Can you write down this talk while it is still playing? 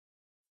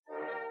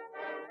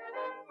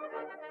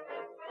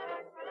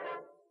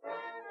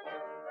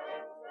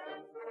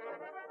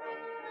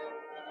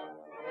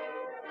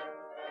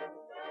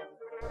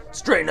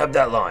Straighten up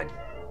that line.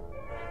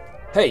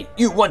 Hey,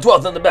 you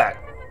 1/12 in the back.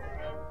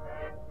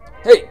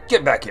 Hey,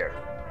 get back here.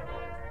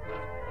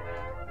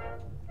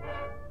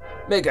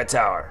 Make a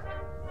tower.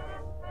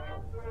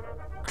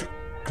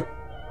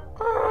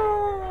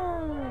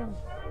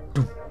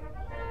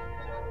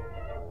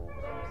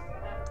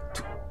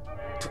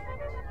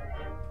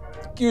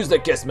 Use the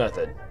KISS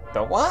method.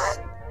 The what?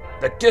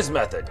 The KISS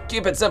method.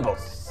 Keep it simple,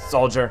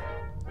 soldier.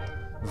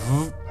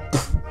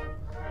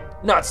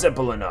 Not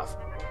simple enough.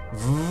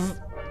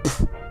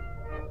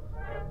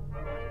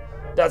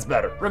 That's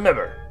better.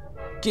 Remember,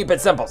 keep it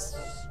simple,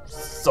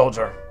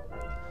 soldier.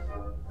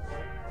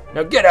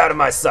 Now get out of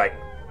my sight.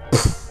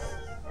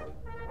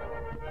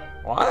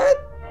 What?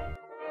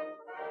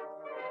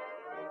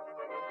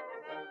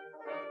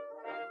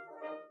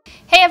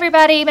 Hey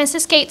everybody,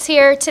 Mrs. Cates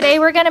here. Today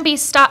we're going to be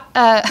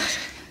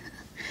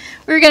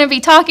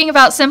talking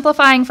about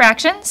simplifying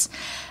fractions.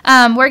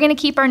 We're going to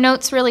keep our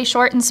notes really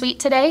short and sweet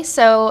today.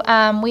 So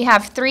we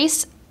have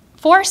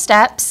 4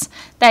 steps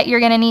that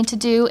you're going to need to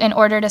do in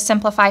order to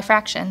simplify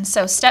fractions.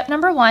 So step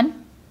number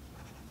 1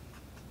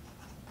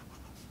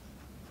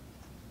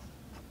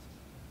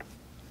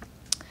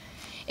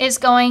 is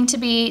going to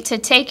be to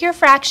take your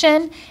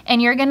fraction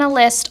and you're going to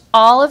list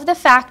all of the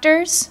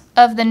factors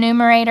of the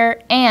numerator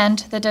and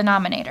the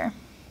denominator.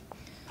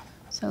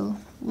 So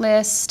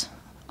list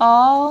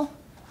all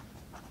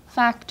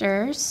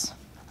factors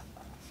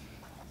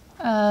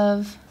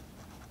of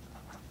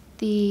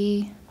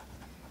the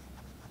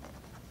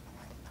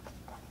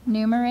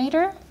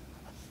numerator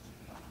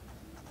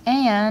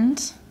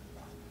and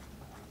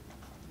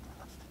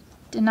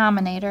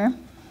denominator.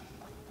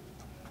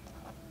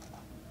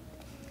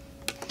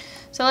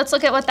 So let's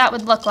look at what that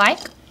would look like.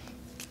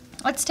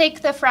 Let's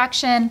take the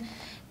fraction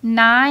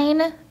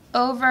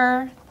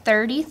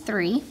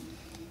 9/33.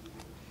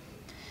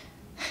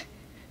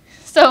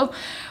 So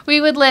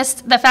we would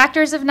list the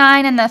factors of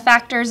 9 and the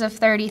factors of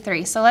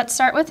 33. So let's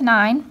start with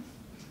 9. I'm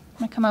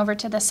going to come over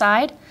to the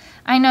side.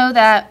 I know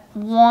that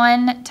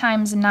 1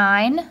 times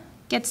 9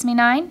 gets me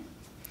 9.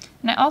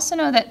 And I also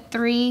know that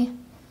 3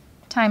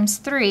 times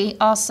 3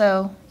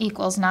 also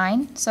equals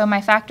 9. So my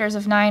factors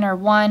of 9 are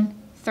 1,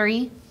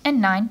 3, and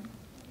 9.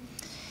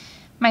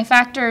 My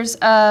factors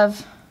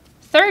of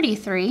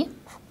 33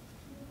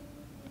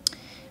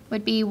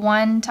 would be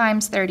 1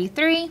 times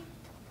 33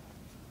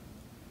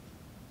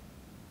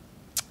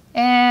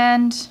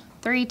 and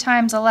 3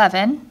 times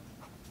 11.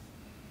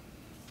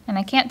 And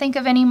I can't think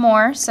of any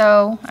more,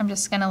 so I'm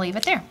just going to leave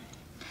it there.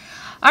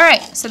 All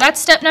right, so that's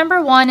step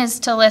number 1, is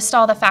to list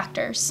all the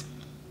factors.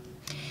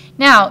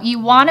 Now, you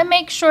want to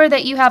make sure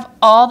that you have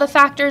all the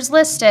factors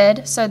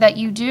listed so that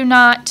you do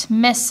not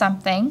miss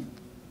something.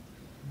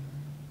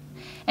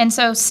 And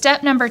so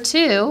step number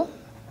 2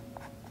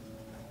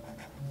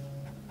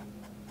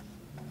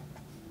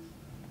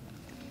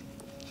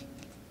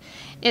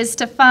 is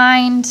to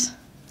find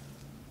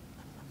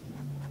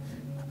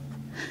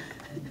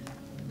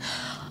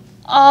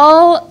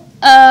all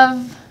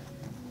of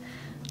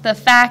the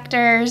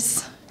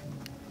factors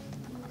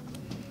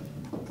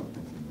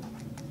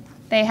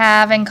they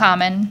have in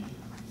common.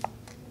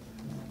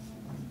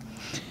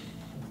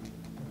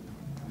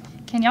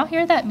 Can y'all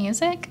hear that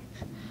music?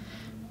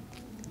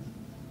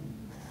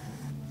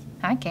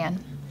 I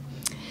can.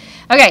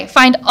 Okay,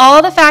 find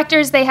all the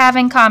factors they have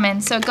in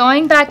common. So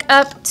going back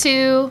up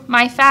to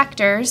my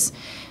factors,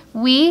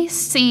 we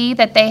see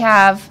that they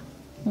have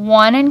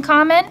 1 in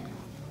common,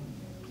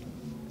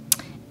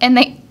 and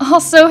they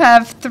also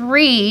have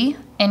 3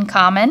 in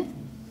common.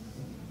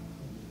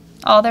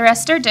 All the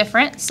rest are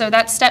different. So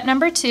that's step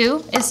number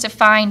 2, is to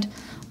find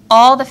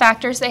all the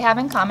factors they have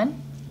in common.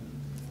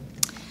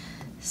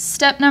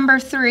 Step number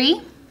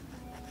 3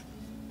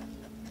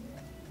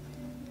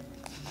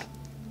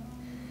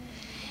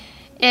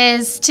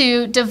 is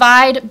to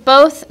divide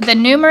both the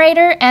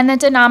numerator and the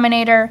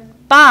denominator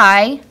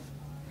by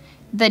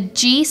the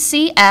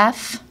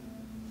GCF,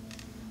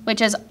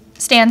 which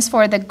stands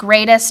for the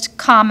greatest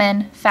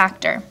common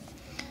factor.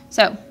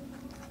 So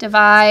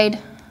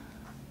divide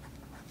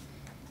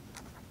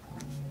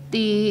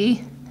the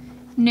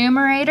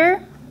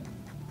numerator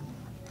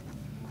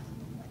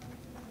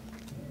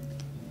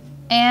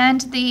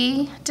and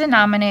the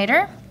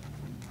denominator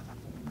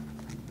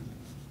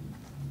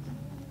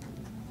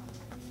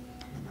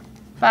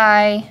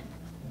by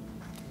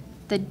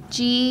the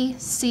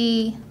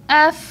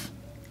GCF,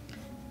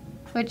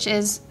 which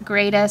is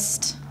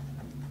greatest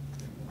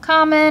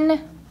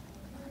common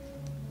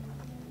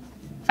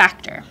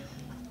factor.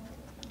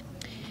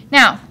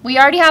 Now, we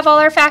already have all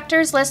our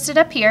factors listed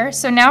up here,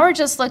 so now we're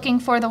just looking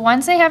for the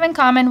ones they have in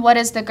common. What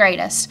is the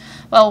greatest?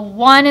 Well,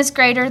 3 is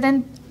greater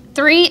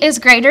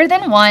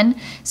than 1,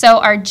 so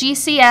our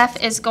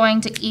GCF is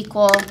going to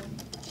equal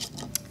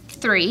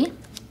 3.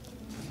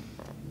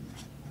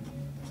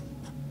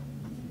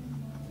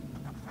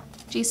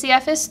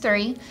 GCF is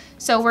 3,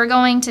 so we're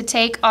going to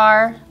take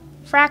our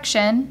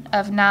fraction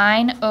of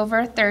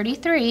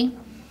 9/33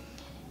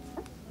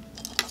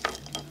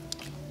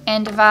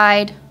 and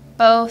divide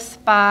both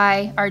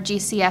by our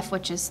GCF,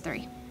 which is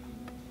 3.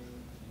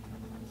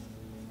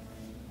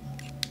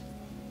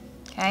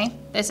 Okay,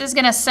 this is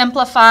going to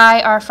simplify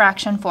our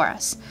fraction for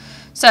us.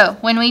 So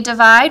when we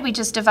divide, we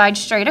just divide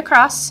straight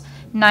across.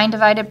 9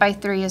 divided by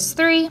 3 is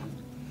 3.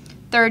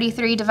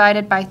 33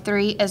 divided by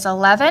 3 is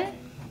 11.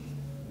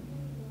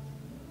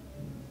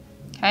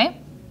 Okay.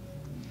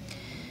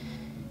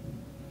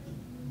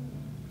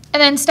 And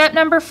then step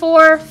number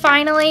 4,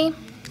 finally,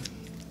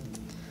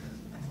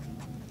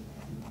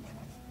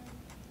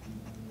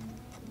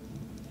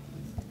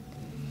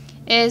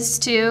 is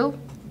to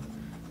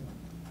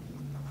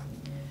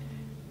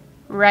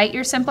write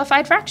your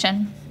simplified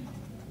fraction.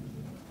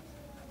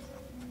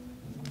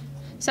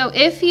 So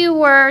if you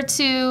were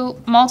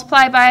to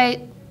multiply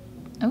by,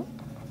 oh,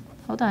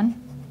 hold on.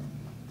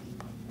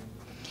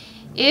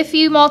 If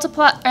you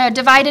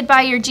divided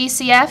by your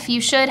GCF,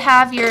 you should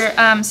have your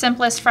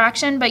simplest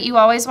fraction, but you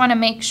always want to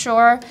make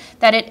sure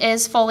that it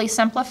is fully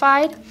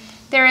simplified.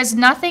 There is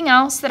nothing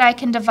else that I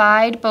can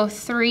divide both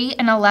 3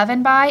 and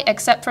 11 by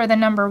except for the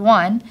number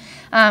 1,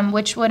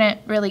 which wouldn't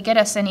really get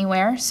us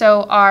anywhere.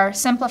 So our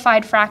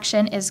simplified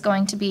fraction is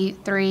going to be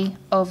 3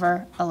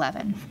 over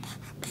 11,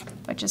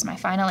 which is my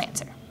final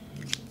answer.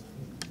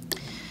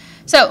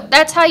 So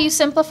that's how you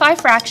simplify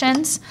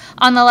fractions.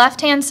 On the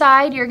left-hand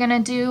side, you're going to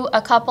do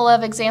a couple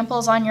of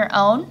examples on your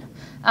own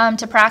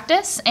to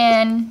practice,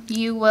 and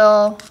you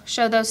will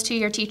show those to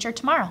your teacher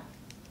tomorrow.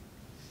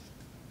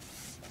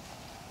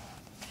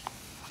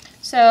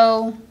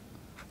 So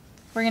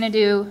we're going to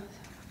do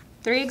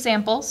 3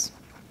 examples.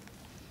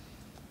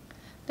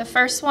 The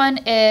first one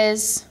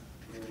is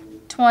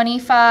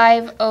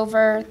 25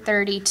 over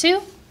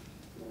 32.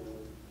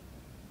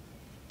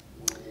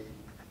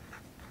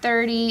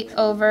 30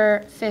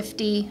 over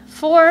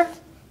 54,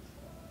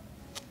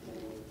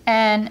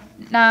 and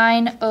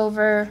 9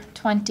 over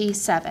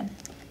 27.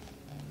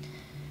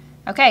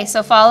 Okay,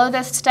 so follow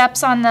the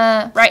steps on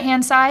the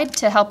right-hand side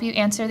to help you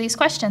answer these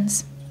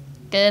questions.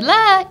 Good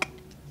luck!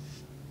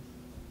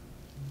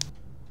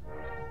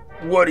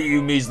 What do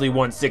you measly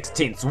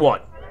 1/16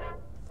 want?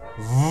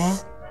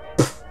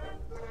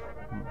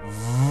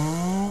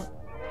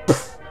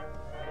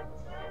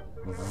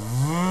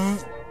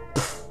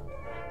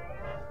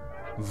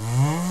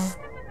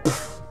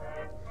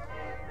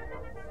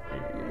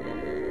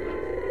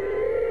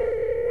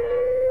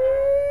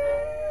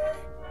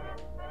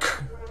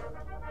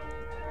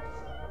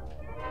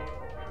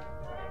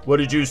 What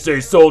did you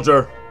say,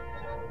 soldier?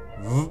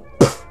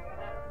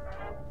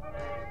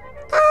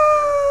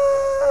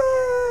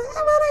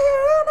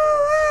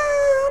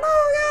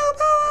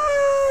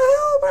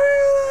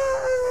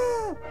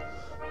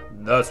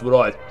 That's what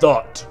I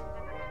thought.